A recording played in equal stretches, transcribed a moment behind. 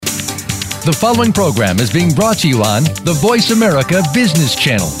The following program is being brought to you on the Voice America Business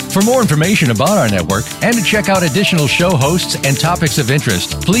Channel. For more information about our network and to check out additional show hosts and topics of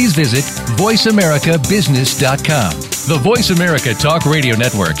interest, please visit voiceamericabusiness.com. The Voice America Talk Radio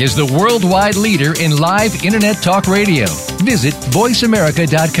Network is the worldwide leader in live Internet talk radio. Visit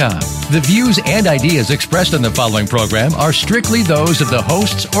voiceamerica.com. The views and ideas expressed on the following program are strictly those of the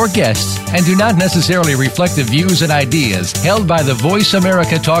hosts or guests and do not necessarily reflect the views and ideas held by the Voice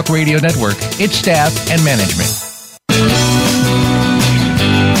America Talk Radio Network, its staff, and management.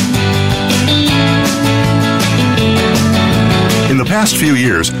 In the past few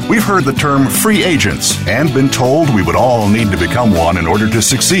years, we've heard the term free agents and been told we would all need to become one in order to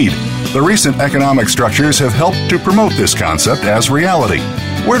succeed. The recent economic structures have helped to promote this concept as reality.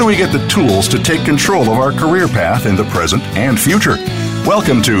 Where do we get the tools to take control of our career path in the present and future?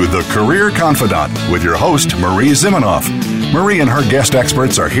 Welcome to the Career Confidante with your host, Marie Zimenoff. Marie and her guest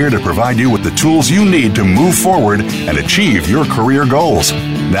experts are here to provide you with the tools you need to move forward and achieve your career goals.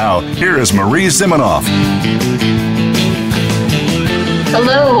 Now, here is Marie Zimenoff.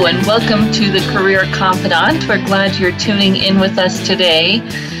 Hello, and welcome to the Career Confidante. We're glad you're tuning in with us today.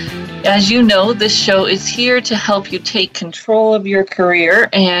 As you know, this show is here to help you take control of your career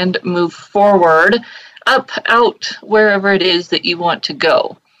and move forward, up, out, wherever it is that you want to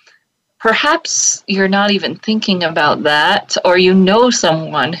go. Perhaps you're not even thinking about that, or you know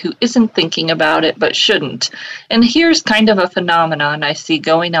someone who isn't thinking about it but shouldn't. And here's kind of a phenomenon I see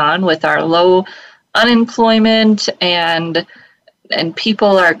going on with our low unemployment, and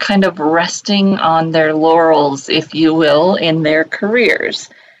people are kind of resting on their laurels, if you will, in their careers.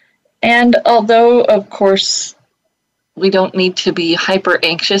 And although, of course, we don't need to be hyper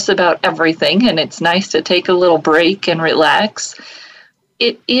anxious about everything, and it's nice to take a little break and relax,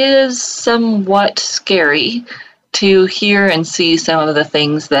 it is somewhat scary to hear and see some of the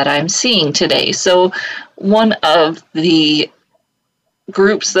things that I'm seeing today. So one of the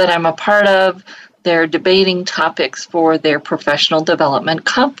groups that I'm a part of, they're debating topics for their professional development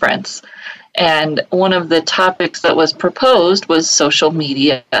conference. And one of the topics that was proposed was social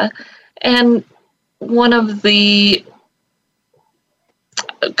media. And one of the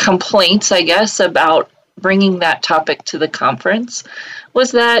complaints, I guess, about bringing that topic to the conference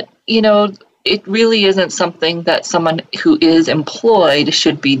was that, it really isn't something that someone who is employed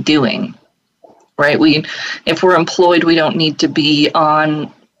should be doing, right? If we're employed, we don't need to be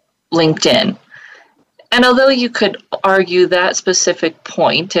on LinkedIn. And although you could argue that specific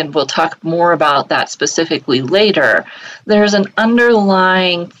point, and we'll talk more about that specifically later, there's an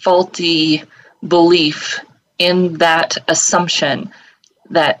underlying faulty belief in that assumption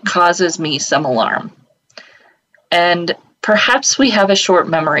that causes me some alarm. And perhaps we have a short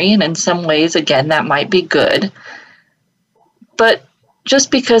memory, and in some ways, again, that might be good. But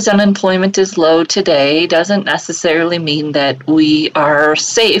just because unemployment is low today doesn't necessarily mean that we are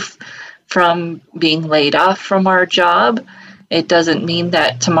safe from being laid off from our job. It doesn't mean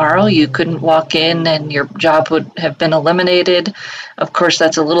that tomorrow you couldn't walk in and your job would have been eliminated. Of course,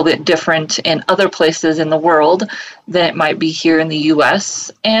 that's a little bit different in other places in the world than it might be here in the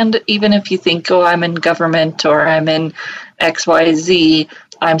US. And even if you think, I'm in government or I'm in XYZ,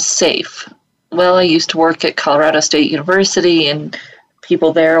 I'm safe. Well, I used to work at Colorado State University, and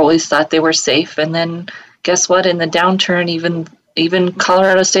people there always thought they were safe. And then guess what? In the downturn, even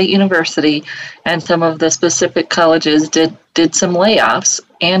Colorado State University and some of the specific colleges did some layoffs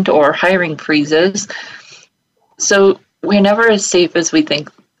and or hiring freezes. So we're never as safe as we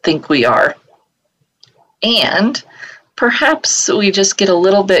think we are. And perhaps we just get a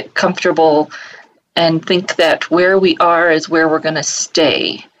little bit comfortable and think that where we are is where we're going to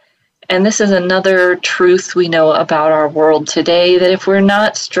stay. And this is another truth we know about our world today, that if we're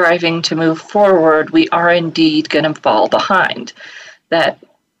not striving to move forward, we are indeed going to fall behind. That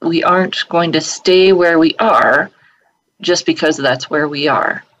we aren't going to stay where we are just because that's where we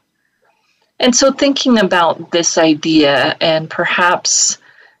are. And so thinking about this idea, and perhaps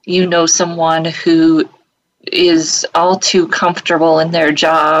you know someone who is all too comfortable in their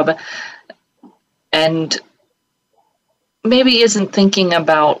job and maybe isn't thinking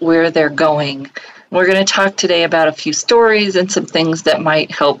about where they're going. We're going to talk today about a few stories and some things that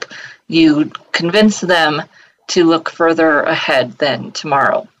might help you convince them to look further ahead than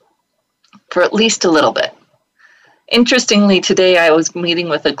tomorrow, for at least a little bit. Interestingly, today I was meeting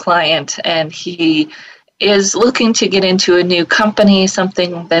with a client, and he is looking to get into a new company,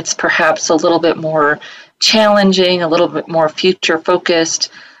 something that's perhaps a little bit more challenging, a little bit more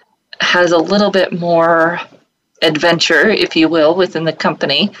future-focused, has a little bit more adventure, if you will, within the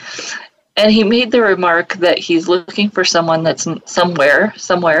company. And he made the remark that he's looking for someone that's somewhere,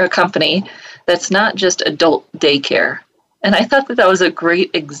 a company that's not just adult daycare. And I thought that was a great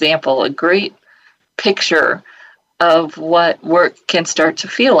example, a great picture of what work can start to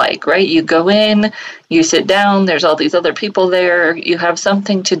feel like, right? You go in, you sit down, there's all these other people there, you have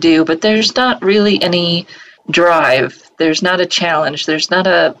something to do, but there's not really any drive. There's not a challenge. There's not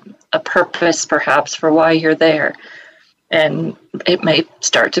a purpose, perhaps, for why you're there. And it may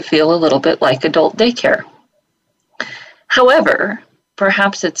start to feel a little bit like adult daycare. However,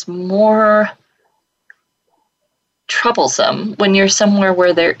 perhaps it's more troublesome when you're somewhere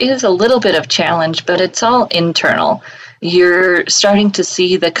where there is a little bit of challenge, but it's all internal. You're starting to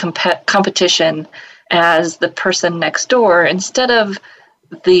see the competition as the person next door instead of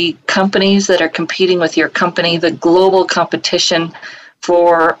the companies that are competing with your company, the global competition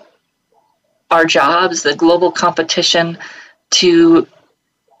for our jobs, the global competition to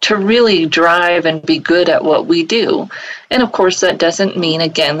really drive and be good at what we do. And of course, that doesn't mean,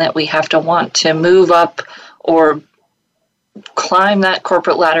 again, that we have to want to move up or climb that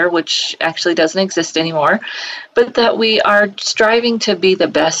corporate ladder, which actually doesn't exist anymore, but that we are striving to be the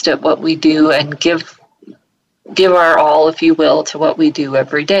best at what we do and give our all, if you will, to what we do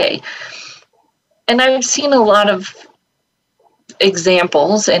every day. And I've seen a lot of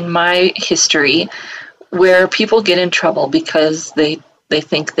examples in my history where people get in trouble because they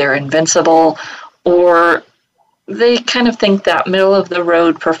think they're invincible, or they kind of think that middle of the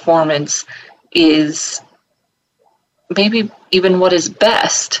road performance is maybe even what is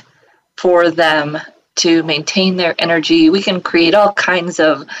best for them to maintain their energy. We can create all kinds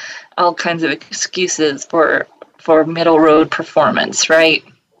of excuses for middle road performance, right?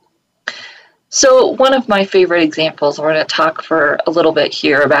 So one of my favorite examples, we're going to talk for a little bit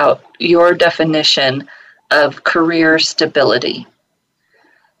here about your definition of career stability.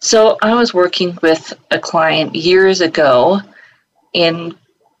 So I was working with a client years ago in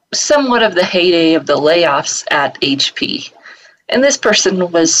somewhat of the heyday of the layoffs at HP. And this person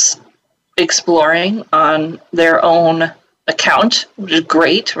was exploring on their own account, which is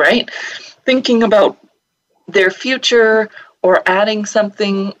great, right? Thinking about their future or adding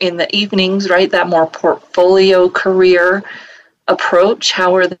something in the evenings, right? That more portfolio career approach.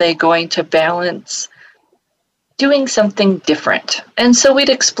 How are they going to balance doing something different? And so we'd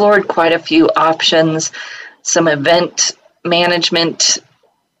explored quite a few options, some event management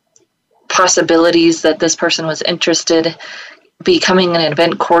possibilities that this person was interested, becoming an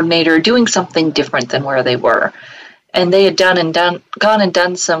event coordinator, doing something different than where they were. And they had gone and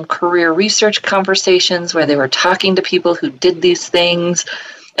done some career research conversations where they were talking to people who did these things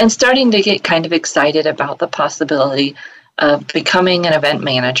and starting to get kind of excited about the possibility of becoming an event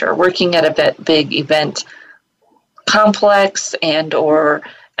manager, working at a big event complex and or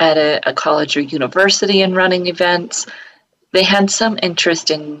at a college or university and running events. They had some interest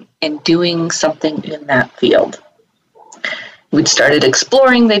in doing something in that field. We'd started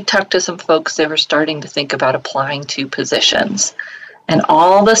exploring, they'd talked to some folks, they were starting to think about applying to positions. And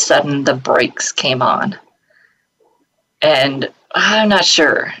all of a sudden, the brakes came on. And I'm not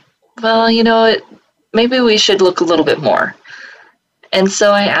sure. Well, maybe we should look a little bit more. And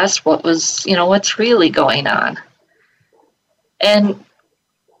so I asked what's really going on? And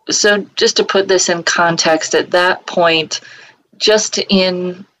so just to put this in context, at that point, just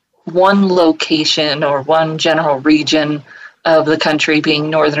in one location or one general region of the country,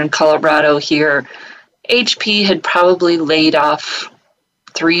 being northern Colorado here, HP had probably laid off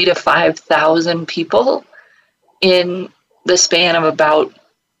 3,000 to 5,000 people in the span of about,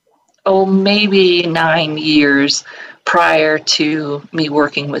 maybe 9 years prior to me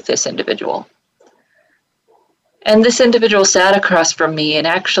working with this individual. And this individual sat across from me and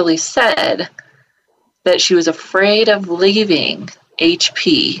actually said that she was afraid of leaving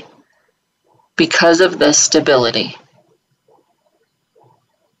HP because of the stability.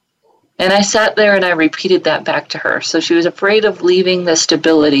 And I sat there and I repeated that back to her. So she was afraid of leaving the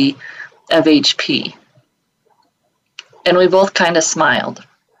stability of HP. And we both kind of smiled.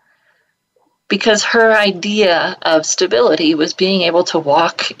 Because her idea of stability was being able to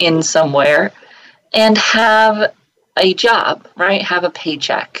walk in somewhere and have a job, right? Have a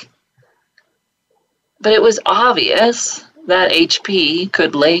paycheck. But it was obvious that HP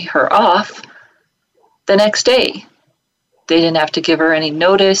could lay her off the next day. They didn't have to give her any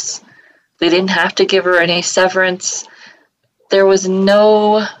notice. They didn't have to give her any severance. There was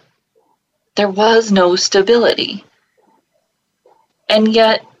no stability. And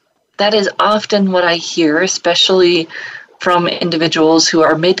yet, that is often what I hear, especially from individuals who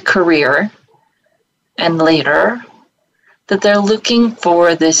are mid-career and later, that they're looking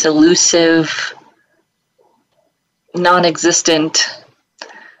for this elusive, non-existent,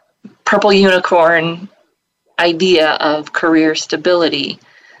 purple unicorn idea of career stability.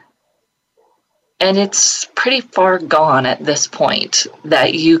 And it's pretty far gone at this point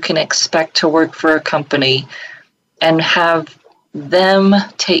that you can expect to work for a company and have them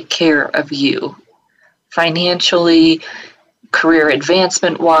take care of you financially, career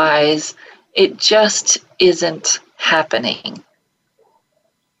advancement wise. It just isn't happening.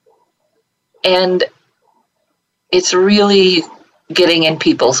 And it's really getting in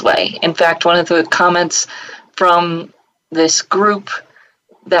people's way. In fact, one of the comments from this group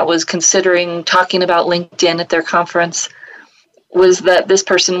that was considering talking about LinkedIn at their conference was that this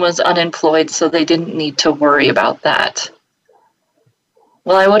person was unemployed, so they didn't need to worry about that.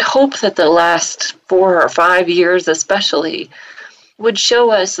 Well, I would hope that the last 4 or 5 years especially would show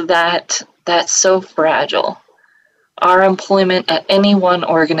us that that's so fragile. Our employment at any one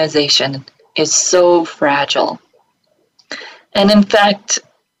organization is so fragile. And in fact,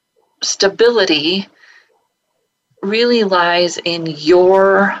 stability really lies in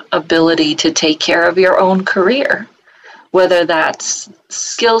your ability to take care of your own career, whether that's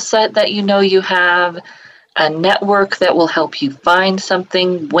skill set that you know you have, a network that will help you find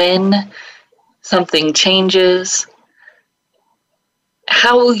something when something changes.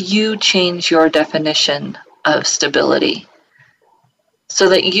 How will you change your definition of stability so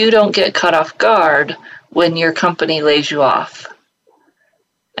that you don't get caught off guard when your company lays you off?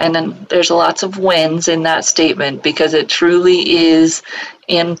 And then there's lots of wins in that statement, because it truly is,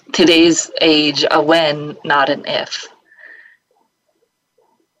 in today's age, a when, not an if.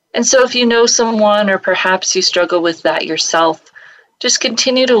 And so if you know someone, or perhaps you struggle with that yourself, just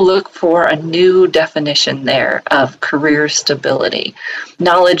continue to look for a new definition there of career stability.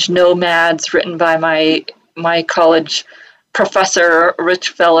 Knowledge Nomads, written by my college professor, Rich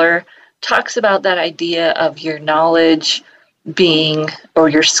Feller, talks about that idea of your knowledge being, or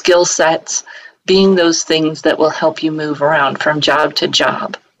your skill sets being, those things that will help you move around from job to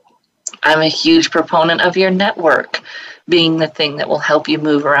job. I'm a huge proponent of your network being the thing that will help you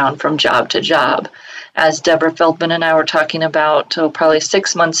move around from job to job. As Deborah Feldman and I were talking about probably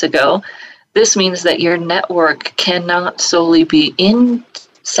 6 months ago, this means that your network cannot solely be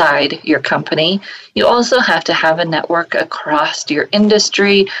inside your company. You also have to have a network across your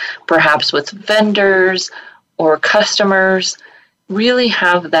industry, perhaps with vendors or customers. Really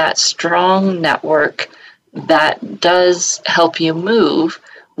have that strong network that does help you move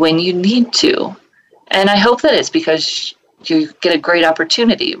when you need to. And I hope that it's because you get a great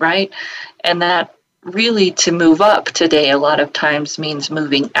opportunity, right? And that really, to move up today a lot of times means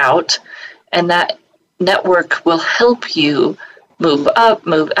moving out. And that network will help you move up,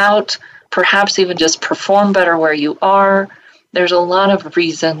 move out, perhaps even just perform better where you are. There's a lot of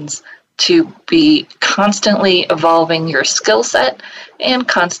reasons to be constantly evolving your skill set and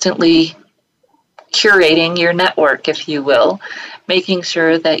constantly curating your network, if you will, making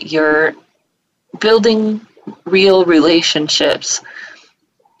sure that you're building real relationships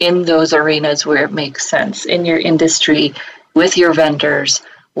in those arenas where it makes sense, in your industry, with your vendors,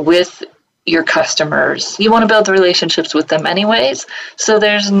 with your customers. You want to build relationships with them anyways, so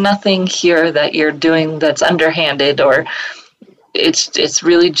there's nothing here that you're doing that's underhanded, or it's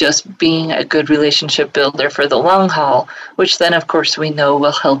really just being a good relationship builder for the long haul, which then of course we know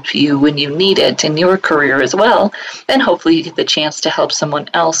will help you when you need it in your career as well, and hopefully you get the chance to help someone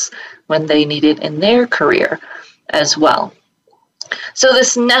else when they need it in their career as well. So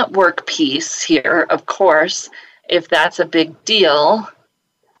this network piece here, of course, if that's a big deal,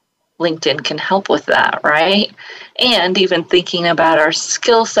 LinkedIn can help with that, right? And even thinking about our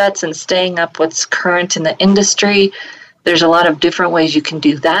skill sets and staying up what's current in the industry, there's a lot of different ways you can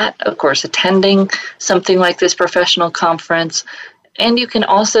do that. Of course, attending something like this professional conference. And you can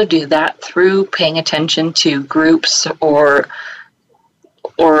also do that through paying attention to groups or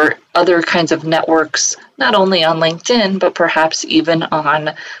other kinds of networks, not only on LinkedIn, but perhaps even on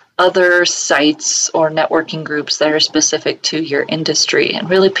other sites or networking groups that are specific to your industry, and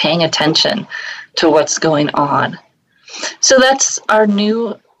really paying attention to what's going on. So that's our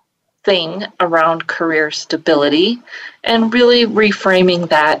new thing around career stability, and really reframing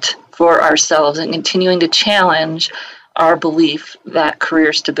that for ourselves and continuing to challenge our belief that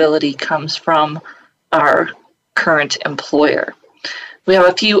career stability comes from our current employer. We have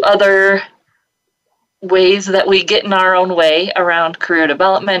a few other ways that we get in our own way around career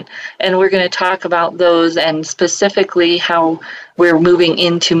development, and we're going to talk about those, and specifically how we're moving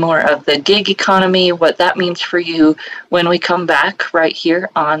into more of the gig economy, what that means for you, when we come back right here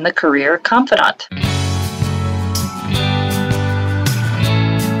on the Career Confidante.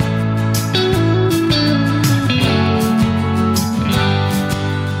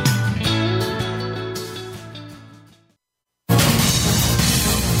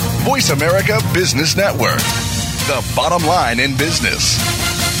 Voice America Business Network, the bottom line in business.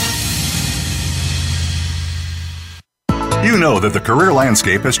 You know that the career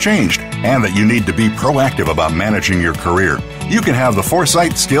landscape has changed and that you need to be proactive about managing your career. You can have the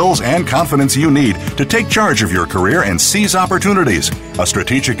foresight, skills, and confidence you need to take charge of your career and seize opportunities. A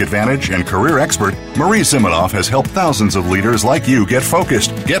strategic advantage and career expert, Marie Zimenoff has helped thousands of leaders like you get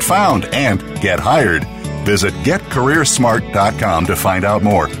focused, get found, and get hired. Visit getcareersmart.com to find out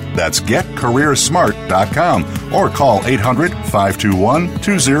more. That's getcareersmart.com or call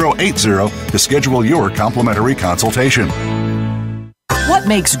 800-521-2080 to schedule your complimentary consultation. What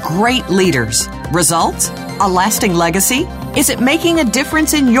makes great leaders? Results? A lasting legacy? Is it making a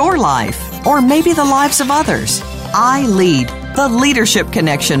difference in your life? Or maybe the lives of others? I Lead, the Leadership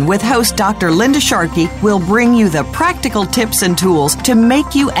Connection with host Dr. Linda Sharkey will bring you the practical tips and tools to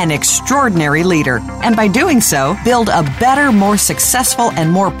make you an extraordinary leader. And by doing so, build a better, more successful,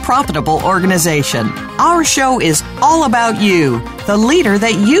 and more profitable organization. Our show is all about you, the leader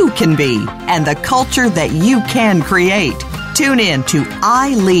that you can be, and the culture that you can create. Tune in to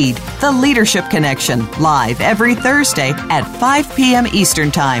I Lead, the Leadership Connection, live every Thursday at 5 p.m.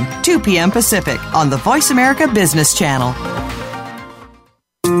 Eastern Time, 2 p.m. Pacific on the Voice America Business Channel.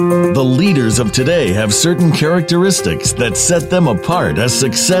 The leaders of today have certain characteristics that set them apart as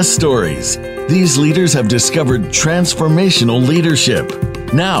success stories. These leaders have discovered transformational leadership.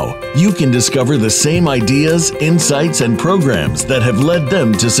 Now, you can discover the same ideas, insights, and programs that have led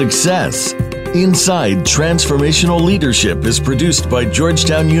them to success. Inside Transformational Leadership is produced by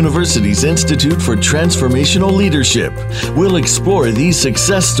Georgetown University's Institute for Transformational Leadership. We'll explore these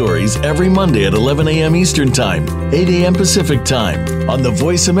success stories every Monday at 11 a.m. Eastern Time, 8 a.m. Pacific Time on the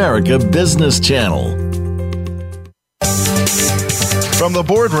Voice America Business Channel. From the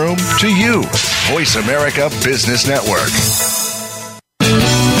boardroom to you, Voice America Business Network.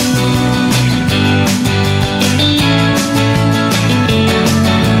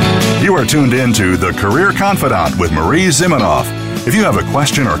 You are tuned in to The Career Confidante with Marie Zimenoff. If you have a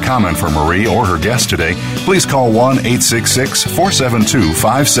question or comment for Marie or her guest today, please call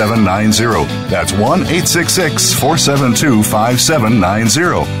 1-866-472-5790. That's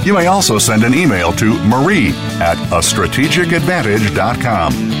 1-866-472-5790. You may also send an email to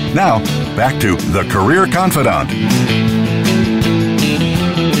marie@astrategicadvantage.com. Now, back to The Career Confidante.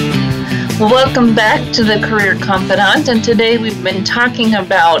 Welcome back to The Career Confidante, and today we've been talking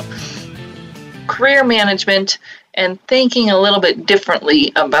about career management and thinking a little bit differently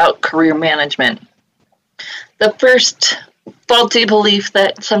about career management. The first faulty belief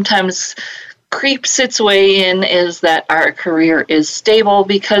that sometimes creeps its way in is that our career is stable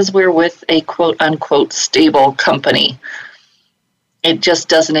because we're with a quote-unquote stable company. It just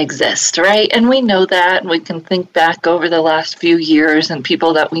doesn't exist, right? And we know that, and we can think back over the last few years and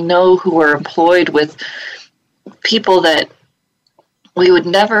people that we know who were employed with people that we would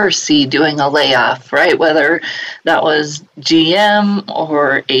never see doing a layoff, right? Whether that was GM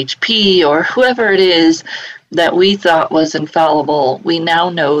or HP or whoever it is that we thought was infallible, we now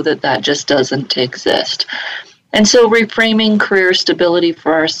know that that just doesn't exist. And so reframing career stability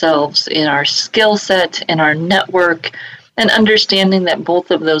for ourselves in our skill set, in our network, and understanding that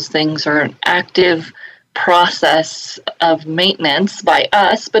both of those things are an active process of maintenance by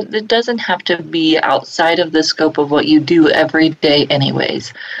us, but it doesn't have to be outside of the scope of what you do every day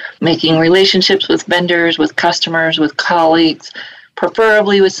anyways. Making relationships with vendors, with customers, with colleagues,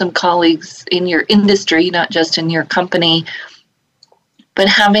 preferably with some colleagues in your industry, not just in your company, but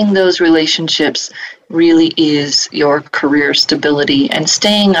having those relationships really is your career stability and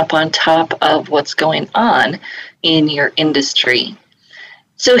staying up on top of what's going on in your industry.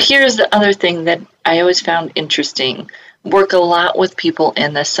 So here's the other thing that I always found interesting. Work a lot with people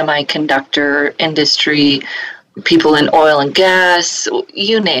in the semiconductor industry, people in oil and gas,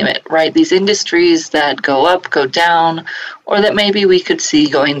 you name it, right? These industries that go up, go down, or that maybe we could see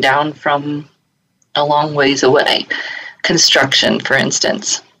going down from a long ways away. Construction, for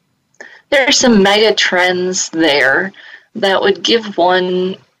instance. There are some mega trends there that would give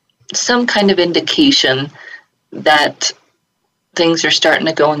one some kind of indication that things are starting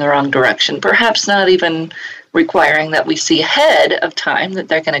to go in the wrong direction. Perhaps not even requiring that we see ahead of time that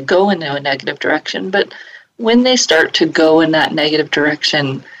they're going to go into a negative direction, but when they start to go in that negative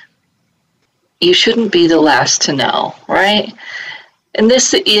direction, you shouldn't be the last to know, right? And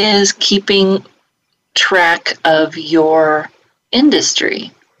this is keeping track of your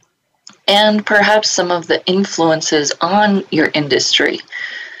industry and perhaps some of the influences on your industry.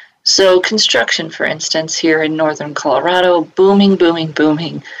 So construction, for instance, here in northern Colorado, booming, booming,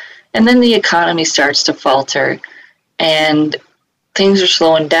 booming. And then the economy starts to falter. And things are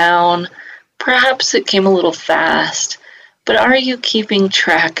slowing down. Perhaps it came a little fast, but are you keeping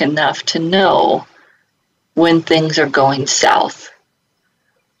track enough to know when things are going south?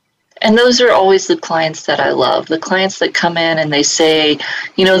 And those are always the clients that I love, the clients that come in and they say,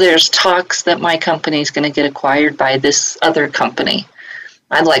 there's talks that my company is going to get acquired by this other company.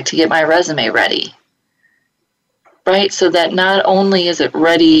 I'd like to get my resume ready, right? So that not only is it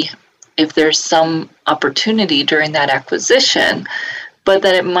ready if there's some opportunity during that acquisition, but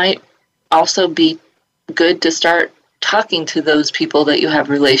that it might also be good to start talking to those people that you have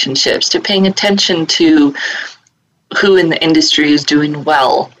relationships, to paying attention to who in the industry is doing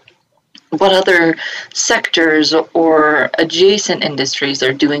well, what other sectors or adjacent industries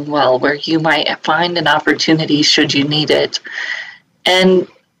are doing well, where you might find an opportunity should you need it. And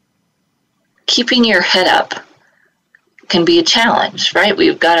keeping your head up can be a challenge, right?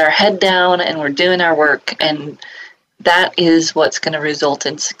 We've got our head down and we're doing our work, and that is what's going to result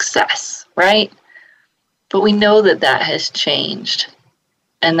in success, right? But we know that that has changed,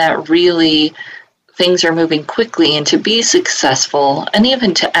 and that really things are moving quickly, and to be successful and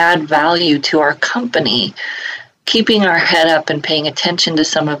even to add value to our company, keeping our head up and paying attention to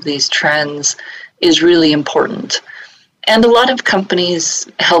some of these trends is really important. And a lot of companies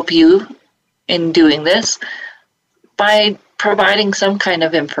help you in doing this by providing some kind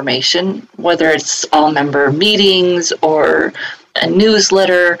of information, whether it's all member meetings or a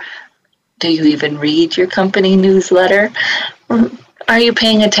newsletter. Do you even read your company newsletter? Are you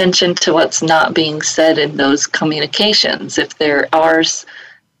paying attention to what's not being said in those communications? If there are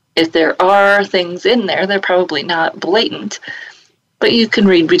things in there, they're probably not blatant, but you can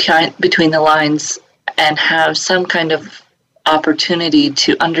read between the lines and have some kind of opportunity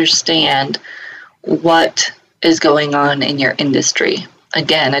to understand what is going on in your industry.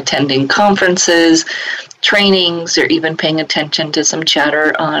 Again, attending conferences, trainings, or even paying attention to some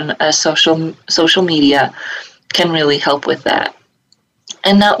chatter on social media can really help with that.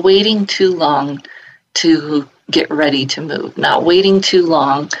 And not waiting too long to get ready to move, not waiting too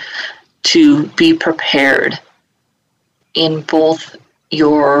long to be prepared in both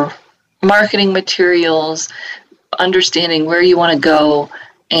your marketing materials, understanding where you want to go,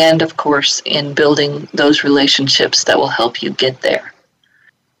 and of course in building those relationships that will help you get there.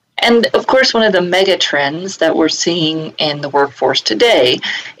 And of course, one of the mega trends that we're seeing in the workforce today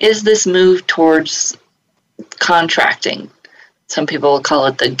is this move towards contracting. Some people will call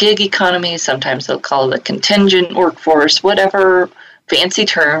it the gig economy. Sometimes they'll call it the contingent workforce, whatever fancy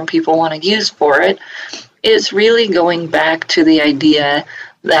term people want to use for it. Is really going back to the idea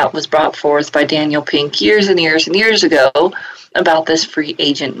that was brought forth by Daniel Pink years and years and years ago about this free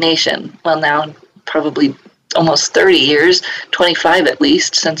agent nation. Well, now probably almost 30 years, 25 at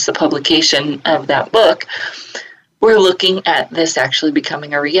least, since the publication of that book, we're looking at this actually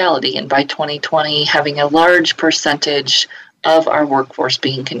becoming a reality. And by 2020, having a large percentage of our workforce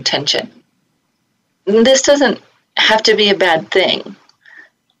being contingent. This doesn't have to be a bad thing.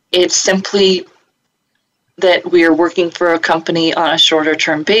 It's simply that we are working for a company on a shorter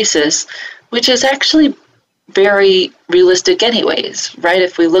term basis, which is actually very realistic anyways, right?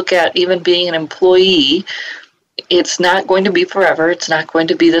 If we look at even being an employee, it's not going to be forever. It's not going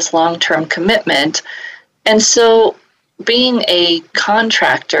to be this long-term commitment. And so being a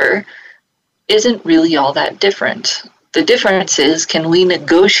contractor isn't really all that different. The difference is, can we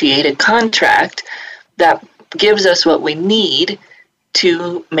negotiate a contract that gives us what we need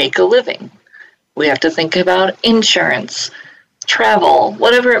to make a living? We have to think about insurance, travel,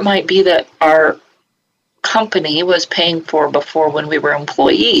 whatever it might be that our company was paying for before when we were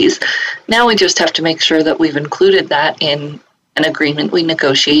employees. Now we just have to make sure that we've included that in an agreement we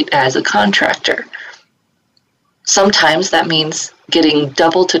negotiate as a contractor. Sometimes that means getting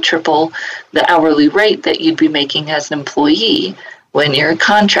double to triple the hourly rate that you'd be making as an employee when you're a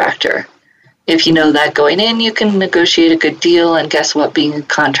contractor. If you know that going in, you can negotiate a good deal, and guess what? Being a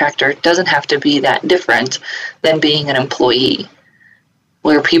contractor doesn't have to be that different than being an employee.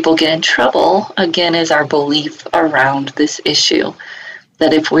 Where people get in trouble, again, is our belief around this issue.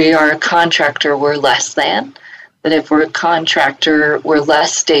 That if we are a contractor, we're less than. That if we're a contractor, we're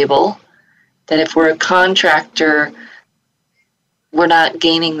less stable. That if we're a contractor, we're not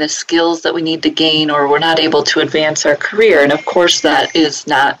gaining the skills that we need to gain, or we're not able to advance our career. And of course, that is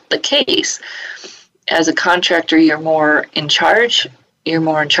not the case. As a contractor, you're more in charge. You're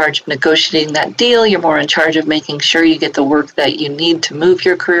more in charge of negotiating that deal. You're more in charge of making sure you get the work that you need to move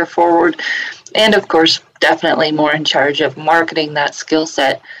your career forward. And of course, definitely more in charge of marketing that skill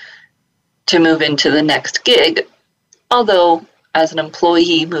set to move into the next gig. Although as an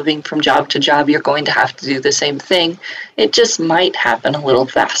employee moving from job to job, you're going to have to do the same thing. It just might happen a little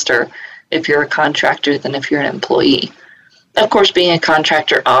faster if you're a contractor than if you're an employee. Of course, being a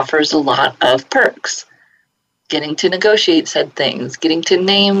contractor offers a lot of perks. Getting to negotiate said things, getting to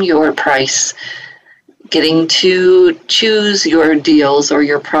name your price, getting to choose your deals or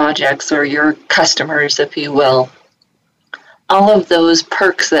your projects or your customers, if you will. All of those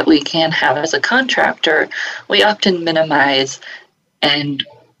perks that we can have as a contractor, we often minimize and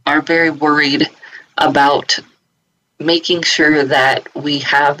are very worried about making sure that we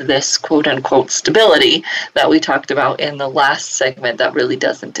have this quote-unquote stability that we talked about in the last segment that really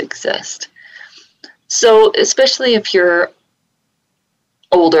doesn't exist. So especially if you're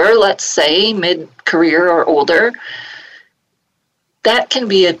older, let's say mid-career or older, that can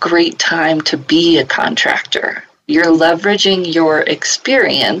be a great time to be a contractor. You're leveraging your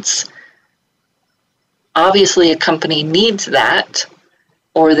experience. Obviously, a company needs that,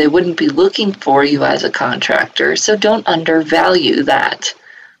 or they wouldn't be looking for you as a contractor, so don't undervalue that.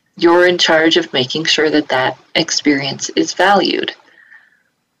 You're in charge of making sure that that experience is valued.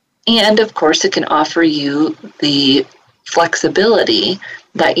 And of course, it can offer you the flexibility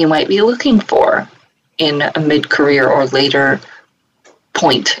that you might be looking for in a mid-career or later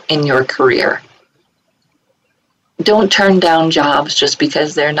point in your career. Don't turn down jobs just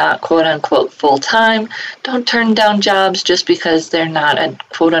because they're not quote-unquote full-time. Don't turn down jobs just because they're not a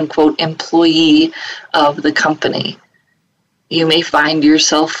quote-unquote employee of the company. You may find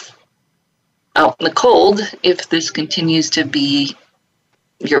yourself out in the cold if this continues to be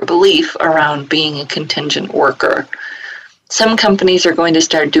your belief around being a contingent worker. Some companies are going to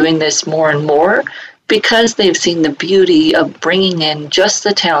start doing this more and more because they've seen the beauty of bringing in just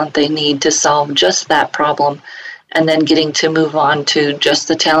the talent they need to solve just that problem, and then getting to move on to just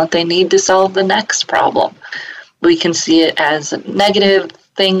the talent they need to solve the next problem. We can see it as a negative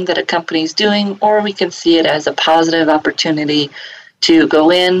thing that a company's doing, or we can see it as a positive opportunity to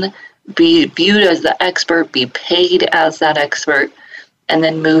go in, be viewed as the expert, be paid as that expert, and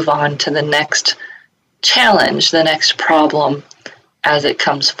then move on to the next challenge, the next problem as it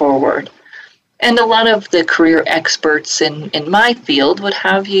comes forward. And a lot of the career experts in my field would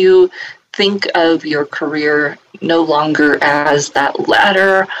have you think of your career no longer as that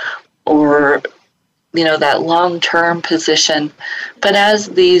ladder or, that long-term position, but as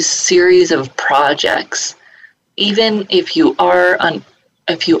these series of projects. Even if you are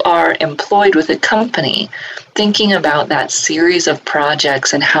employed with a company, thinking about that series of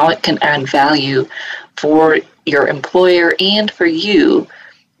projects and how it can add value for your employer and for you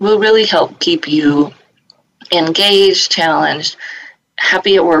will really help keep you engaged, challenged,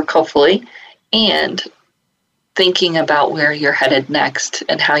 happy at work, hopefully, and thinking about where you're headed next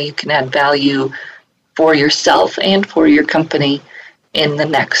and how you can add value for yourself and for your company in the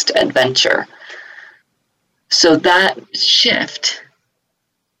next adventure. So that shift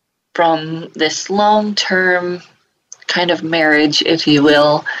from this long-term kind of marriage, if you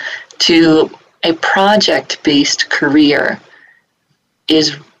will, to a project-based career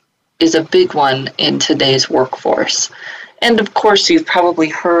is a big one in today's workforce. And of course, you've probably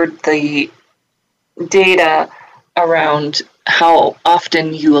heard the data around how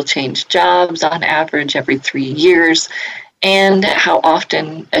often you will change jobs on average every 3 years, and how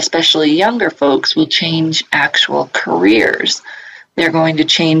often, especially younger folks, will change actual careers. They're going to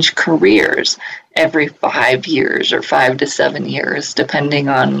change careers every 5 years or 5 to 7 years, depending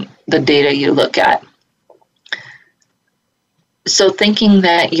on the data you look at. So thinking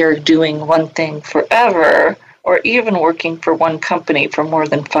that you're doing one thing forever, or even working for one company for more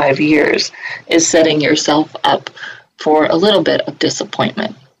than 5 years, is setting yourself up for a little bit of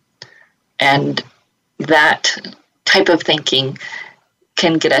disappointment. And that type of thinking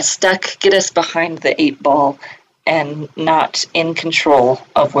can get us stuck, get us behind the 8 ball, and not in control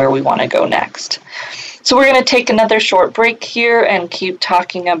of where we want to go next. So we're going to take another short break here and keep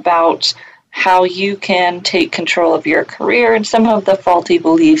talking about how you can take control of your career and some of the faulty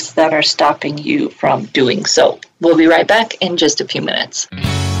beliefs that are stopping you from doing so. We'll be right back in just a few minutes.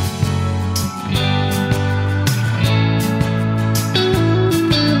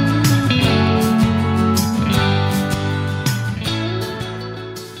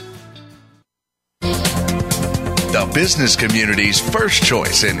 The business community's first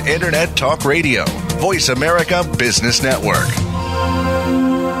choice in Internet Talk Radio. Voice America Business Network.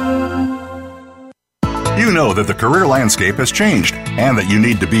 You know that the career landscape has changed and that you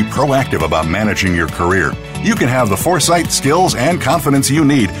need to be proactive about managing your career. you can have the foresight, skills, and confidence you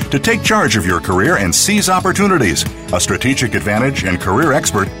need to take charge of your career and seize opportunities. A strategic advantage and career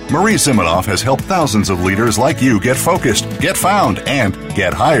expert, Marie Zimenoff has helped thousands of leaders like you get focused, get found, and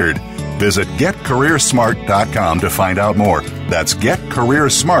get hired. Visit getcareersmart.com to find out more. That's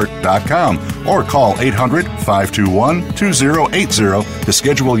getcareersmart.com or call 800-521-2080 to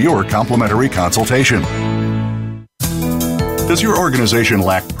schedule your complimentary consultation. Does your organization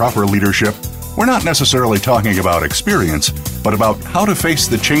lack proper leadership? We're not necessarily talking about experience, but about how to face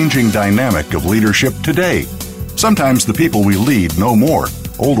the changing dynamic of leadership today. Sometimes the people we lead know more.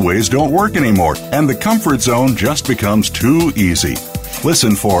 Old ways don't work anymore, and the comfort zone just becomes too easy.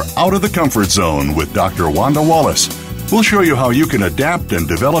 Listen for Out of the Comfort Zone with Dr. Wanda Wallace. We'll show you how you can adapt and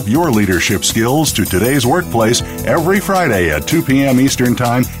develop your leadership skills to today's workplace every Friday at 2 p.m. Eastern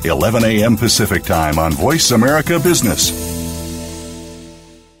Time, 11 a.m. Pacific Time on Voice America Business.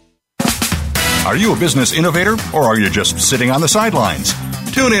 Are you a business innovator, or are you just sitting on the sidelines?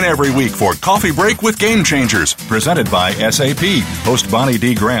 Tune in every week for Coffee Break with Game Changers, presented by SAP. Host Bonnie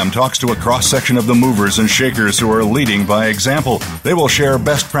D. Graham talks to a cross-section of the movers and shakers who are leading by example. They will share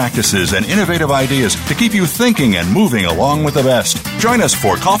best practices and innovative ideas to keep you thinking and moving along with the best. Join us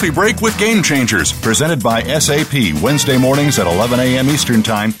for Coffee Break with Game Changers, presented by SAP, Wednesday mornings at 11 a.m. Eastern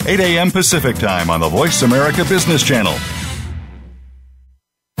Time, 8 a.m. Pacific Time on the Voice America Business Channel.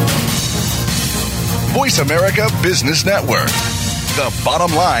 Voice America Business Network. The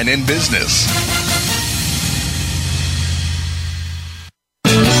bottom line in business.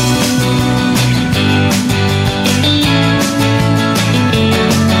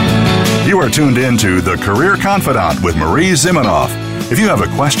 You are tuned in to The Career Confidante with Marie Zimenoff. If you have a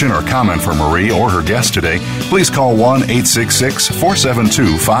question or comment for Marie or her guest today, please call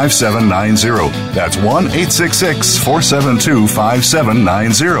 1-866-472-5790. That's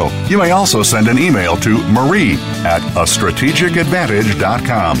 1-866-472-5790. You may also send an email to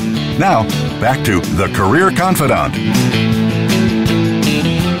marie@astrategicadvantage.com. Now, back to The Career Confidante.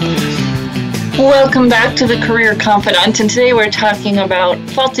 Welcome back to The Career Confidante, and today we're talking about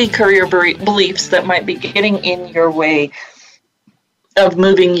faulty career beliefs that might be getting in your way of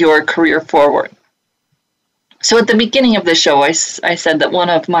moving your career forward. So at the beginning of the show, I said that one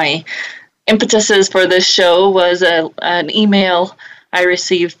of my impetuses for this show was an email I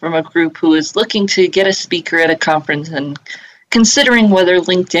received from a group who was looking to get a speaker at a conference and considering whether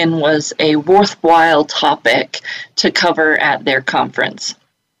LinkedIn was a worthwhile topic to cover at their conference.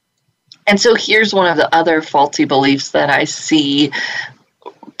 And so here's one of the other faulty beliefs that I see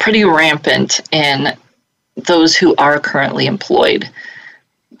pretty rampant in those who are currently employed.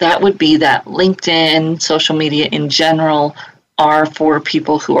 That would be that LinkedIn, social media in general, are for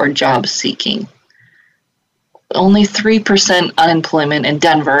people who are job seeking. Only 3% unemployment in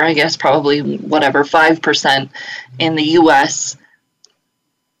Denver, I guess probably 5% in the US,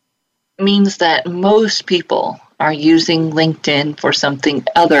 means that most people are using LinkedIn for something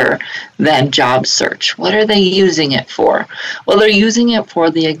other than job search. What are they using it for? Well, they're using it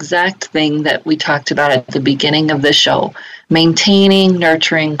for the exact thing that we talked about at the beginning of the show, maintaining,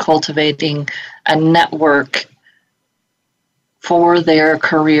 nurturing, cultivating a network for their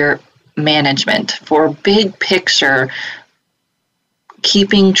career management, for big picture,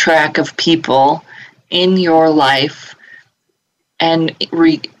 keeping track of people in your life and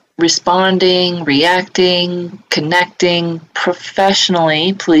responding, reacting, connecting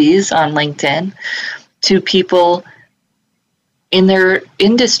professionally, please, on LinkedIn to people in their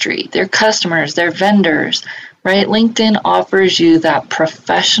industry, their customers, their vendors, right? LinkedIn offers you that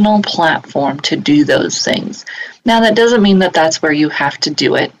professional platform to do those things. Now, that doesn't mean that that's where you have to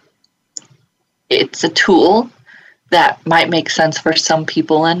do it. It's a tool that might make sense for some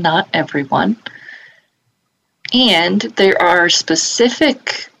people and not everyone. And there are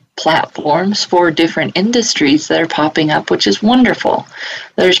specific platforms for different industries that are popping up, which is wonderful.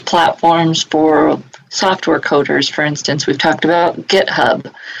 There's platforms for software coders, for instance. We've talked about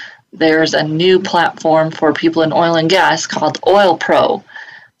GitHub. There's a new platform for people in oil and gas called Oil Pro.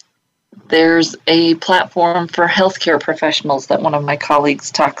 There's a platform for healthcare professionals that one of my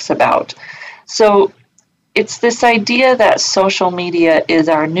colleagues talks about. So it's this idea that social media is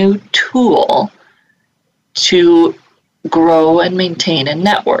our new tool to grow and maintain a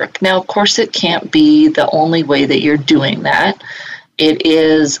network. Now, of course, it can't be the only way that you're doing that. It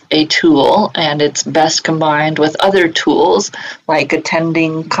is a tool, and it's best combined with other tools like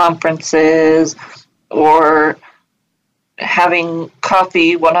attending conferences or having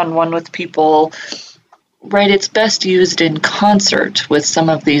coffee one-on-one with people, right? It's best used in concert with some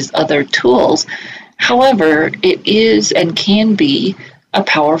of these other tools. However, it is and can be a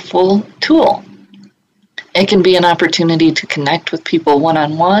powerful tool. It can be an opportunity to connect with people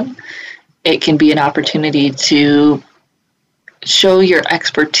one-on-one. It can be an opportunity to show your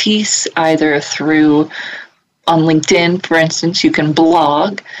expertise either through, on LinkedIn, for instance, you can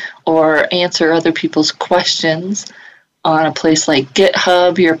blog or answer other people's questions. On a place like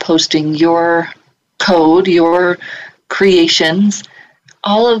GitHub, you're posting your code, your creations.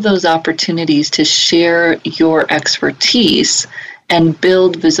 All of those opportunities to share your expertise and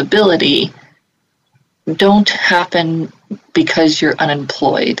build visibility don't happen because you're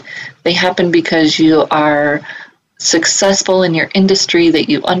unemployed. They happen because you are successful in your industry, that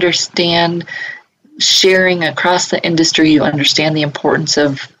you understand sharing across the industry, you understand the importance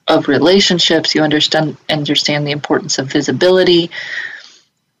of relationships, you understand the importance of visibility,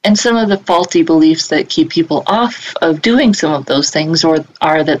 and some of the faulty beliefs that keep people off of doing some of those things are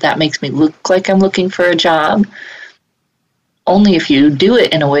that makes me look like I'm looking for a job. Only if you do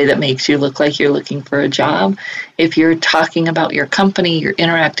it in a way that makes you look like you're looking for a job. If you're talking about your company, you're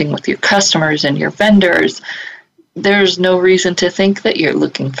interacting with your customers and your vendors, there's no reason to think that you're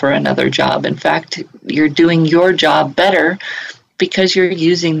looking for another job. In fact, you're doing your job better because you're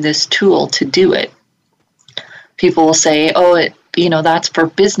using this tool to do it. People will say, that's for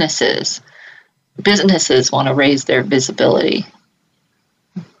businesses. Businesses want to raise their visibility.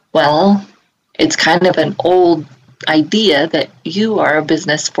 Well, it's kind of an old idea that you are a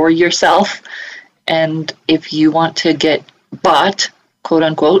business for yourself. And if you want to get bought, quote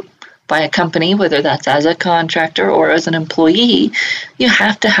unquote, by a company, whether that's as a contractor or as an employee, you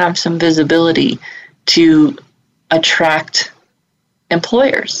have to have some visibility to attract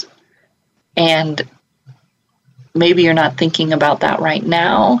employers. And maybe you're not thinking about that right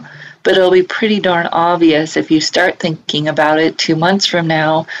now, but it'll be pretty darn obvious if you start thinking about it 2 months from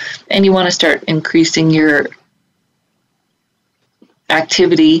now and you want to start increasing your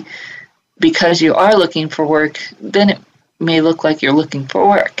activity because you are looking for work, then it may look like you're looking for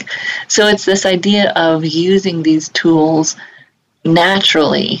work. So it's this idea of using these tools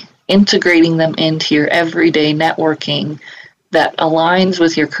naturally, integrating them into your everyday networking that aligns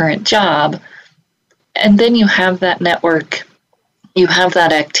with your current job. And then you have that network, you have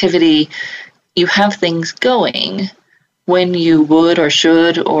that activity, you have things going when you would or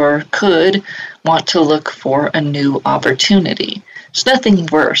should or could want to look for a new opportunity. There's nothing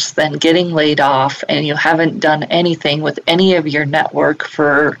worse than getting laid off and you haven't done anything with any of your network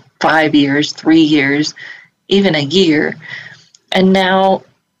for 5 years, 3 years, even a year. And now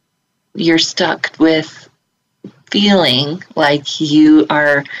you're stuck with feeling like you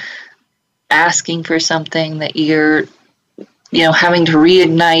are asking for something, that you're, having to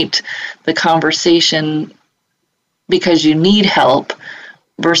reignite the conversation because you need help,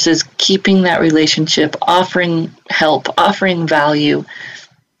 versus keeping that relationship, offering help, offering value,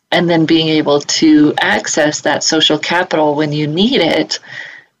 and then being able to access that social capital when you need it.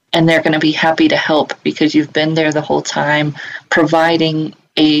 And they're going to be happy to help because you've been there the whole time, providing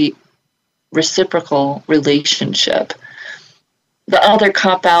a reciprocal relationship. The other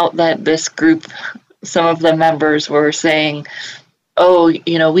cop-out that this group, some of the members were saying,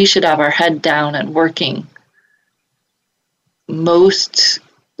 we should have our head down and working. Most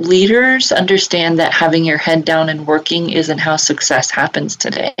leaders understand that having your head down and working isn't how success happens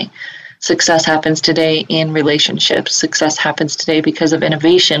today. Success happens today in relationships. Success happens today because of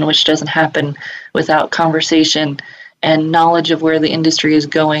innovation, which doesn't happen without conversation and knowledge of where the industry is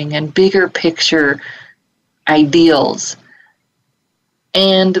going and bigger picture ideals.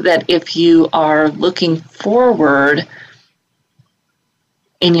 And that if you are looking forward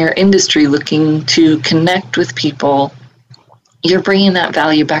in your industry, looking to connect with people, you're bringing that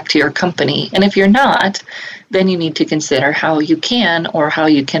value back to your company. And if you're not, then you need to consider how you can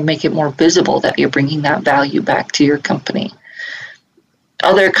make it more visible that you're bringing that value back to your company.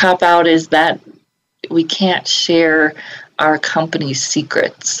 Other cop-out is that we can't share our company's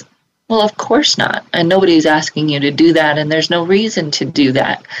secrets. Well, of course not. And nobody's asking you to do that. And there's no reason to do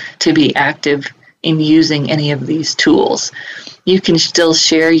that, to be active in using any of these tools. You can still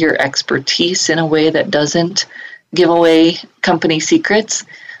share your expertise in a way that doesn't give away company secrets.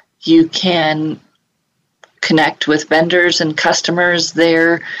 You can connect with vendors and customers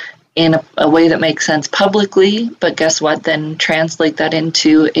there in a way that makes sense publicly, but guess what? Then translate that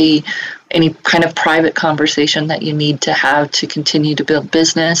into any kind of private conversation that you need to have to continue to build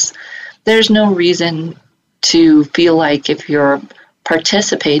business. There's no reason to feel like if you're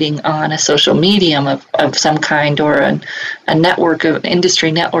participating on a social medium of some kind or a network of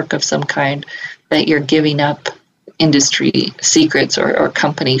industry network of some kind that you're giving up industry secrets or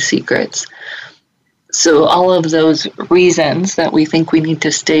company secrets. So all of those reasons that we think we need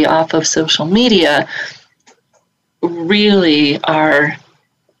to stay off of social media really are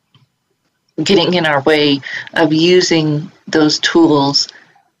getting in our way of using those tools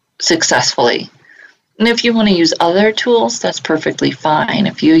successfully. And if you want to use other tools, that's perfectly fine.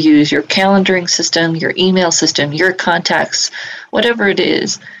 If you use your calendaring system, your email system, your contacts, whatever it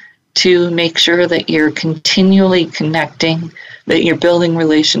is, to make sure that you're continually connecting, that you're building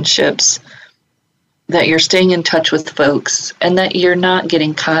relationships, that you're staying in touch with folks, and that you're not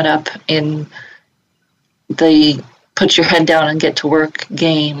getting caught up in the put your head down and get to work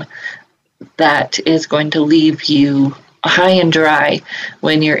game that is going to leave you high and dry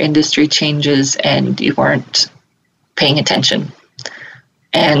when your industry changes and you aren't paying attention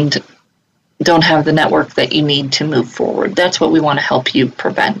and don't have the network that you need to move forward. That's what we want to help you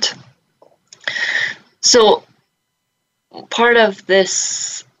prevent. So part of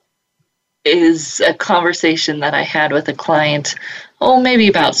this is a conversation that I had with a client, maybe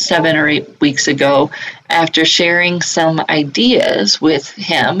about 7 or 8 weeks ago, after sharing some ideas with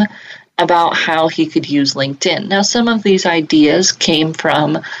him about how he could use LinkedIn. Now, some of these ideas came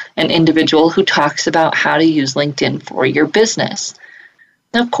from an individual who talks about how to use LinkedIn for your business.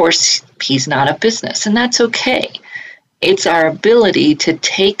 Now, of course, he's not a business, and that's okay. It's our ability to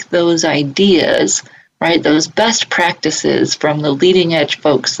take those ideas, right, those best practices from the leading edge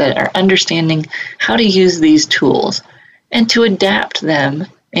folks that are understanding how to use these tools and to adapt them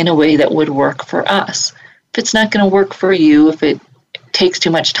in a way that would work for us. If it's not going to work for you, if it takes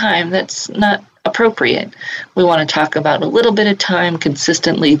too much time, that's not appropriate. We want to talk about a little bit of time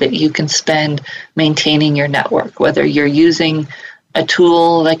consistently that you can spend maintaining your network, whether you're using a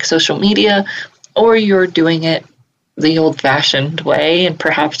tool like social media or you're doing it the old-fashioned way, and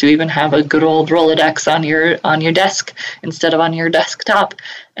perhaps you even have a good old Rolodex on your desk instead of on your desktop,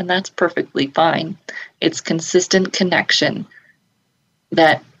 and that's perfectly fine. It's consistent connection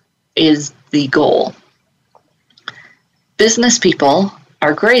that is the goal. Business people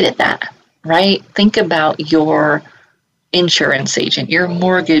are great at that, right? Think about your insurance agent, your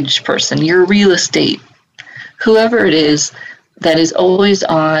mortgage person, your real estate, whoever it is that is always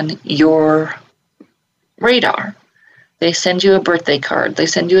on your radar. They send you a birthday card. They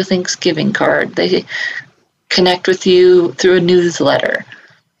send you a Thanksgiving card. They connect with you through a newsletter.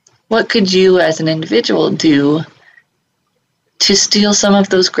 What could you as an individual do to steal some of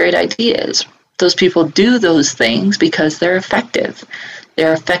those great ideas? Those people do those things because they're effective.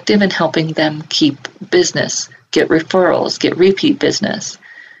 They're effective in helping them keep business, get referrals, get repeat business.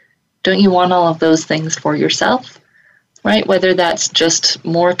 Don't you want all of those things for yourself? Right? Whether that's just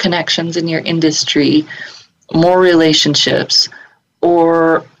more connections in your industry, more relationships,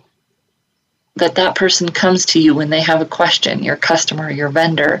 or that person comes to you when they have a question, your customer, your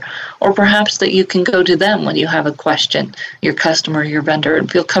vendor, or perhaps that you can go to them when you have a question, your customer, your vendor,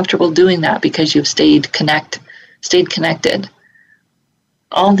 and feel comfortable doing that because you've stayed connected.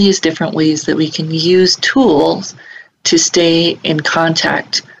 All these different ways that we can use tools to stay in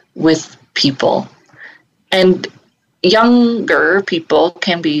contact with people. And younger people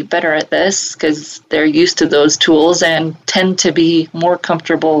can be better at this because they're used to those tools and tend to be more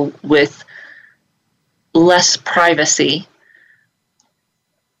comfortable with less privacy.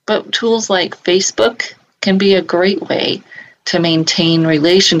 But tools like Facebook can be a great way to maintain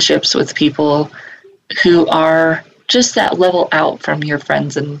relationships with people who are just that level out from your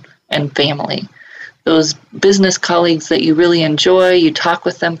friends and family. Those business colleagues that you really enjoy, you talk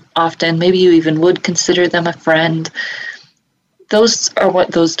with them often, maybe you even would consider them a friend. Those are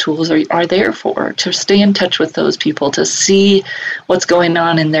what those tools are there for, to stay in touch with those people, to see what's going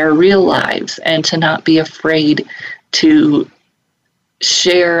on in their real lives, and to not be afraid to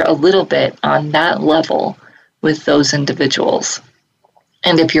share a little bit on that level with those individuals.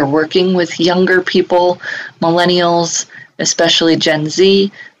 And if you're working with younger people, millennials, especially Gen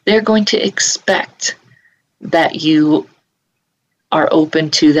Z, they're going to expect that you are open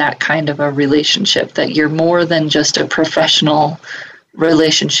to that kind of a relationship, that you're more than just a professional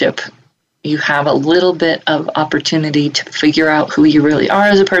relationship. You have a little bit of opportunity to figure out who you really are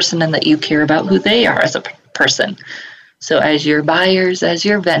as a person and that you care about who they are as a person. So as your buyers, as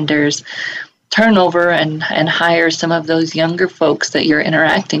your vendors, turn over and hire some of those younger folks that you're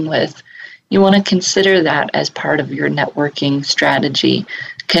interacting with, you want to consider that as part of your networking strategy,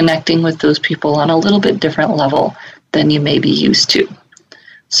 connecting with those people on a little bit different level than you may be used to.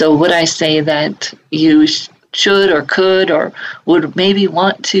 So would I say that you should or could or would maybe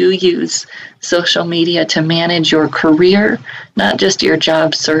want to use social media to manage your career, not just your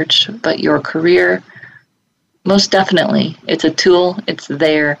job search, but your career? Most definitely. It's a tool. It's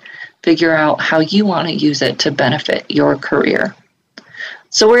there. Figure out how you want to use it to benefit your career.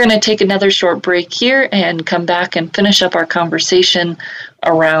 So we're going to take another short break here and come back and finish up our conversation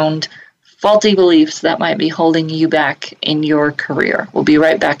around faulty beliefs that might be holding you back in your career. We'll be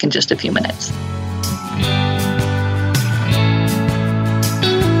right back in just a few minutes.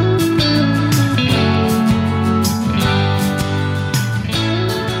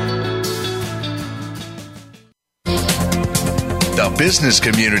 The business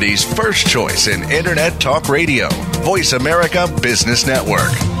community's first choice in Internet Talk Radio. Voice America Business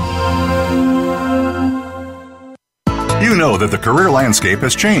Network. You know that the career landscape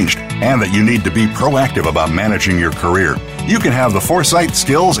has changed and that you need to be proactive about managing your career. You can have the foresight,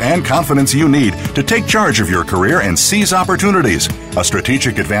 skills, and confidence you need to take charge of your career and seize opportunities. A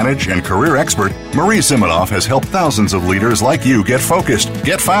strategic advantage and career expert, Marie Zimenoff has helped thousands of leaders like you get focused,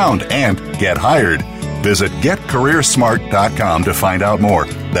 get found, and get hired. Visit getcareersmart.com to find out more.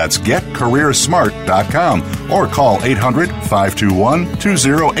 That's getcareersmart.com or call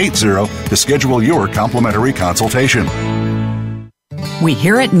 800-521-2080 to schedule your complimentary consultation. We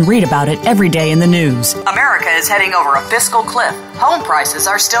hear it and read about it every day in the news. America is heading over a fiscal cliff. Home prices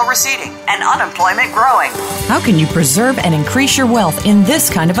are still receding and unemployment growing. How can you preserve and increase your wealth in this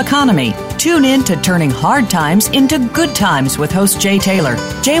kind of economy? Tune in to Turning Hard Times into Good Times with host Jay Taylor.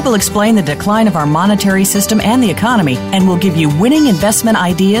 Jay will explain the decline of our monetary system and the economy and will give you winning investment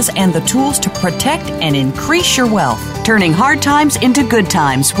ideas and the tools to protect and increase your wealth. Turning Hard Times into Good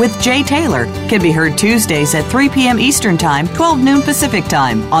Times with Jay Taylor can be heard Tuesdays at 3 p.m. Eastern Time, 12 noon Pacific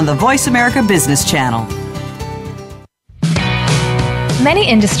Time on the Voice America Business Channel. Many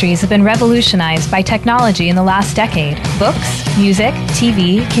industries have been revolutionized by technology in the last decade. Books, music,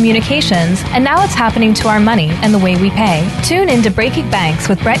 TV, communications, and now it's happening to our money and the way we pay. Tune in to Breaking Banks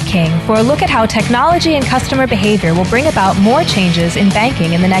with Brett King for a look at how technology and customer behavior will bring about more changes in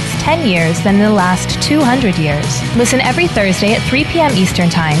banking in the next 10 years than in the last 200 years. Listen every Thursday at 3 p.m.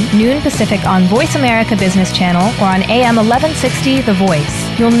 Eastern Time, noon Pacific on Voice America Business Channel or on AM 1160 The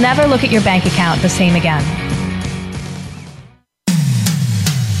Voice. You'll never look at your bank account the same again.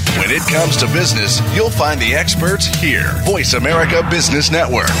 When it comes to business, you'll find the experts here. Voice America Business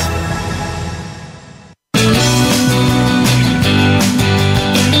Network.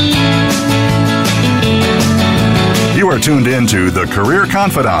 You are tuned in to The Career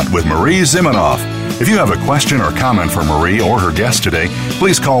Confidante with Marie Zimenoff. If you have a question or comment for Marie or her guest today,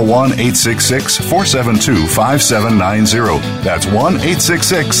 please call 1-866-472-5790. That's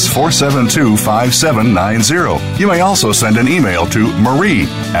 1-866-472-5790. You may also send an email to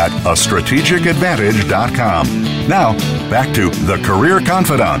marie@astrategicadvantage.com. Now, back to The Career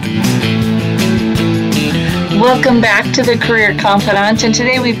Confidante. Welcome back to The Career Confidante, and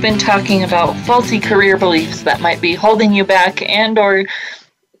today we've been talking about faulty career beliefs that might be holding you back and or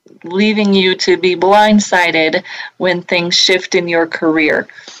leaving you to be blindsided when things shift in your career.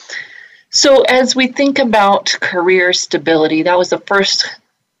 So as we think about career stability, that was the first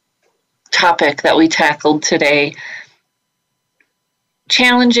topic that we tackled today.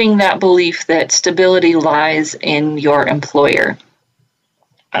 Challenging that belief that stability lies in your employer.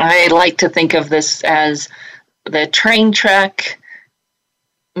 I like to think of this as the train track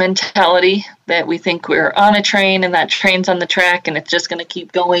mentality, that we think we're on a train and that train's on the track and it's just going to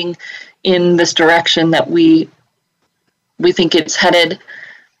keep going in this direction that we think it's headed,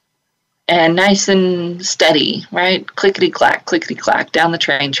 and nice and steady, right? Clickety-clack down the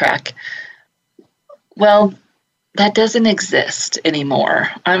train track. Well, that doesn't exist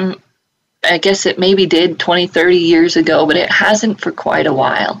anymore. I guess it maybe did 20, 30 years ago, but it hasn't for quite a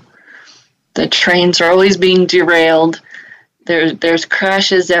while. The trains are always being derailed. There's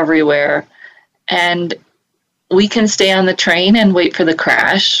crashes everywhere, and we can stay on the train and wait for the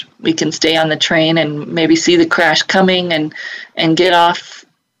crash. We can stay on the train and maybe see the crash coming and get off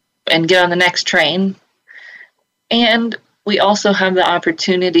and get on the next train. And we also have the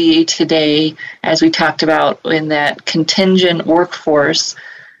opportunity today, as we talked about in that contingent workforce,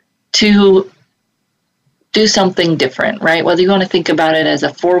 to do something different, right? Whether you want to think about it as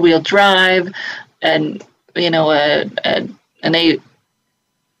a four-wheel drive and,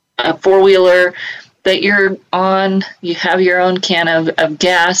 a four-wheeler that you're on, you have your own can of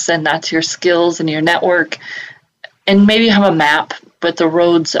gas, and that's your skills and your network. And maybe you have a map, but the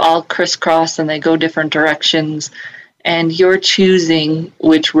roads all crisscross and they go different directions, and you're choosing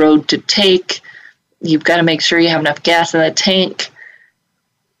which road to take. You've got to make sure you have enough gas in the tank,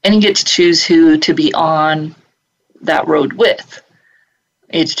 and you get to choose who to be on that road with.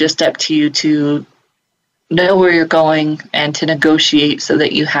 It's just up to you to know where you're going and to negotiate so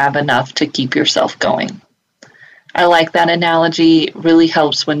that you have enough to keep yourself going. I like that analogy. It really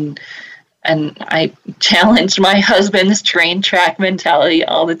helps when And I challenge my husband's train track mentality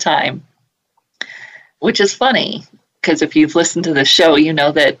all the time, which is funny because if you've listened to the show, you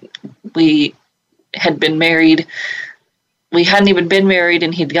know that we had been married. We hadn't even been married,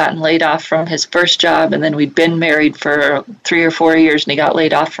 and he'd gotten laid off from his first job. And then we'd been married for 3 or 4 years, and he got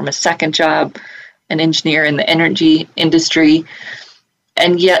laid off from his second job, an engineer in the energy industry.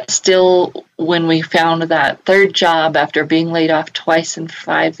 And yet still, when we found that third job after being laid off twice in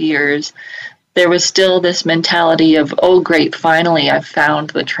 5 years, there was still this mentality of, oh, great, finally I've found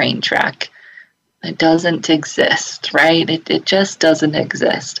the train track. It doesn't exist, right? It just doesn't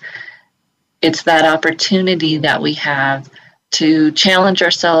exist. It's that opportunity that we have to challenge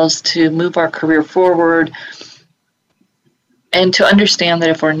ourselves, to move our career forward, and to understand that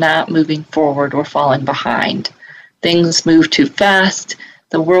if we're not moving forward, we're falling behind. Things move too fast.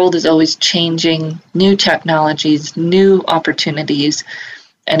 The world is always changing, new technologies, new opportunities.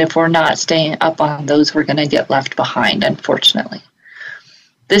 And if we're not staying up on those, we're going to get left behind, unfortunately.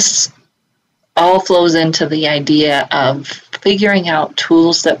 This all flows into the idea of figuring out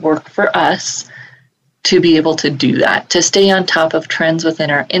tools that work for us to be able to do that, to stay on top of trends within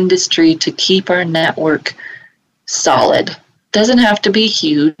our industry, to keep our network solid. Doesn't have to be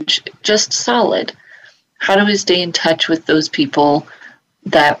huge, just solid. How do we stay in touch with those people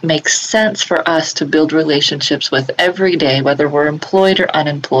that make sense for us to build relationships with every day, whether we're employed or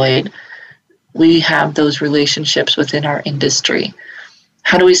unemployed? We have those relationships within our industry.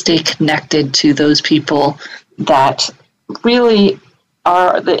 How do we stay connected to those people that really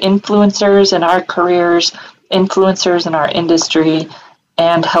are the influencers in our careers, influencers in our industry,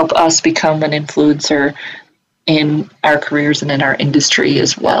 and help us become an influencer in our careers and in our industry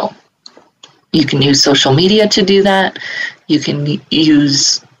as well? You can use social media to do that. You can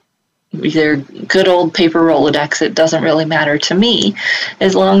use either good old paper Rolodex. It doesn't really matter to me,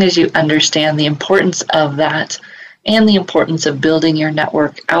 as long as you understand the importance of that and the importance of building your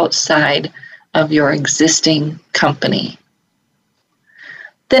network outside of your existing company.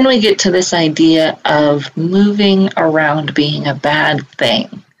 Then we get to this idea of moving around being a bad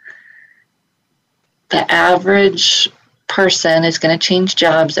thing. The average person is going to change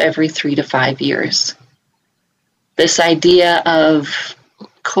jobs every 3 to 5 years. This idea of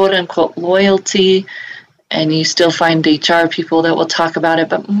quote unquote loyalty, and you still find HR people that will talk about it,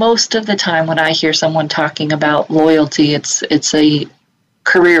 but most of the time when I hear someone talking about loyalty, it's a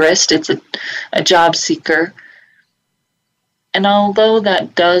careerist, it's a job seeker. And although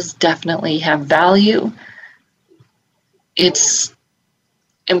that does definitely have value, its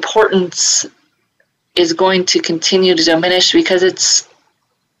importance is going to continue to diminish because it's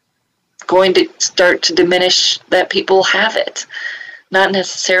going to start to diminish that people have it. Not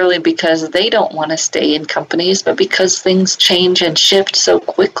necessarily because they don't want to stay in companies, but because things change and shift so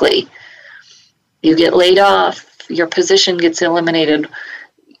quickly. You get laid off, your position gets eliminated,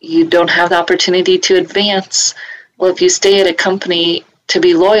 you don't have the opportunity to advance. Well, if you stay at a company to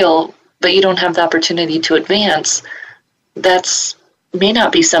be loyal, but you don't have the opportunity to advance, that's may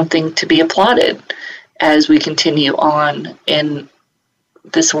not be something to be applauded as we continue on in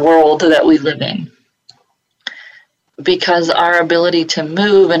this world that we live in. Because our ability to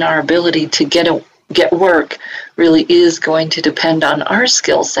move and our ability to get work really is going to depend on our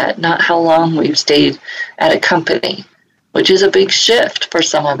skill set, not how long we've stayed at a company, which is a big shift for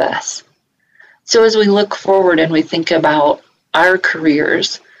some of us. So as we look forward and we think about our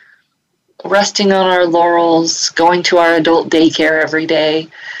careers, resting on our laurels, going to our adult daycare every day,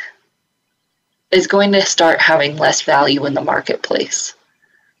 is going to start having less value in the marketplace.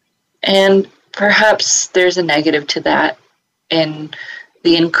 And perhaps there's a negative to that in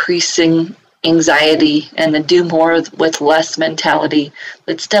the increasing anxiety and the do more with less mentality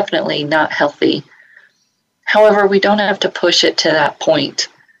that's definitely not healthy. However, we don't have to push it to that point.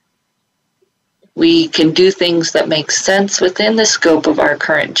 We can do things that make sense within the scope of our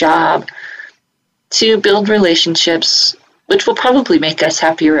current job to build relationships, which will probably make us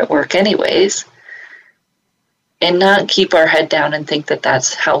happier at work anyways, and not keep our head down and think that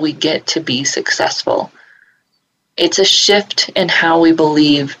that's how we get to be successful. It's a shift in how we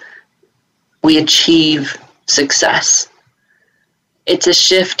believe we achieve success. It's a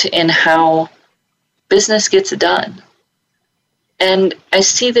shift in how business gets done. And I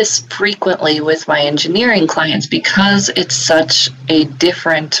see this frequently with my engineering clients because it's such a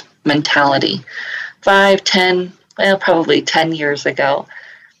different mentality. 5, 10, well, probably 10 years ago,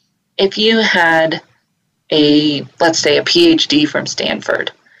 if you had let's say a PhD from Stanford,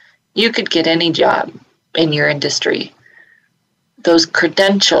 you could get any job in your industry. Those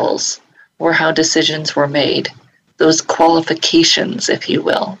credentials were how decisions were made, those qualifications, if you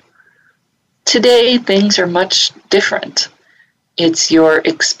will. Today, things are much different. It's your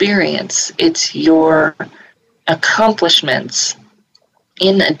experience, it's your accomplishments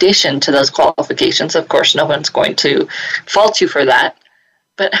in addition to those qualifications. Of course, no one's going to fault you for that,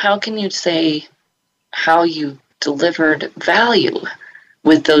 but how can you say how you delivered value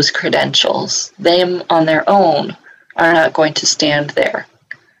with those credentials? Them on their own are not going to stand there.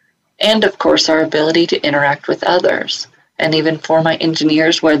 And of course, our ability to interact with others. And even for my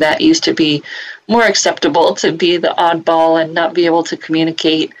engineers, where that used to be more acceptable to be the oddball and not be able to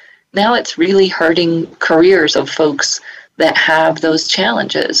communicate, now it's really hurting careers of folks that have those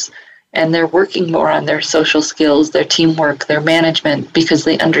challenges. And they're working more on their social skills, their teamwork, their management, because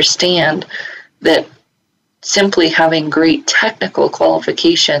they understand that simply having great technical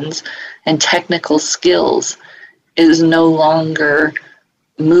qualifications and technical skills is no longer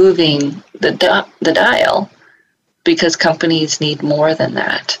moving the dial, because companies need more than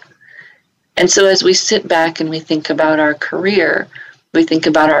that. And so as we sit back and we think about our career, we think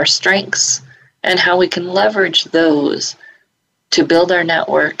about our strengths and how we can leverage those to build our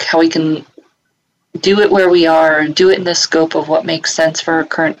network, how we can do it where we are, do it in the scope of what makes sense for our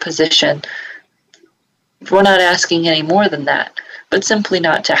current position. We're not asking any more than that, but simply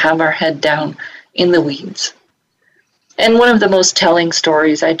not to have our head down in the weeds. And one of the most telling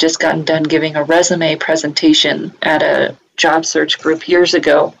stories, I'd just gotten done giving a resume presentation at a job search group years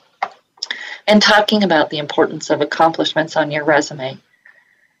ago and talking about the importance of accomplishments on your resume.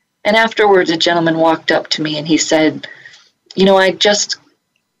 And afterwards, a gentleman walked up to me and he said, I just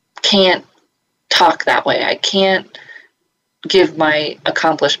can't talk that way. I can't give my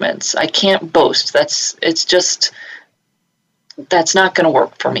accomplishments. I can't boast. That's not going to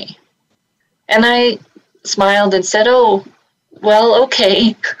work for me. And I smiled and said, "Oh, well,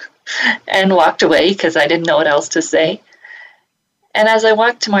 okay," and walked away because I didn't know what else to say. And as I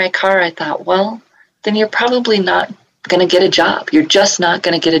walked to my car, I thought, well, then you're probably not going to get a job. You're just not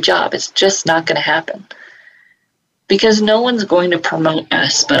going to get a job. It's just not going to happen. Because no one's going to promote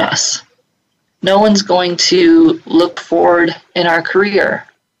us but us. No one's going to look forward in our career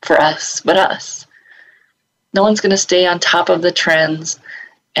for us but us. No one's going to stay on top of the trends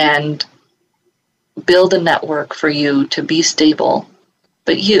and build a network for you to be stable,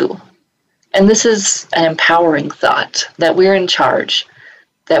 but you. And this is an empowering thought, that we're in charge,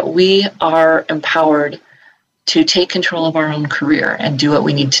 that we are empowered to take control of our own career and do what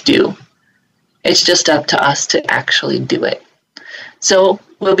we need to do. It's just up to us to actually do it. So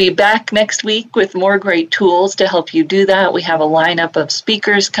we'll be back next week with more great tools to help you do that. We have a lineup of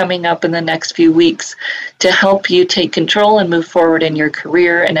speakers coming up in the next few weeks to help you take control and move forward in your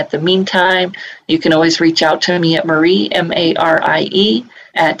career. And at the meantime, you can always reach out to me at Marie, Marie,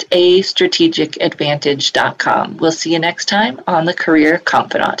 at astrategicadvantage.com. We'll see you next time on the Career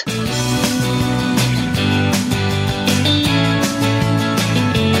Confidant.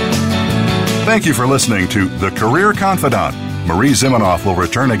 Thank you for listening to The Career Confidant. Marie Zimenoff will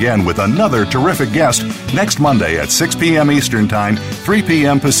return again with another terrific guest next Monday at 6 p.m. Eastern Time, 3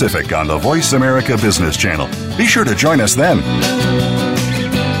 p.m. Pacific on the Voice America Business Channel. Be sure to join us then.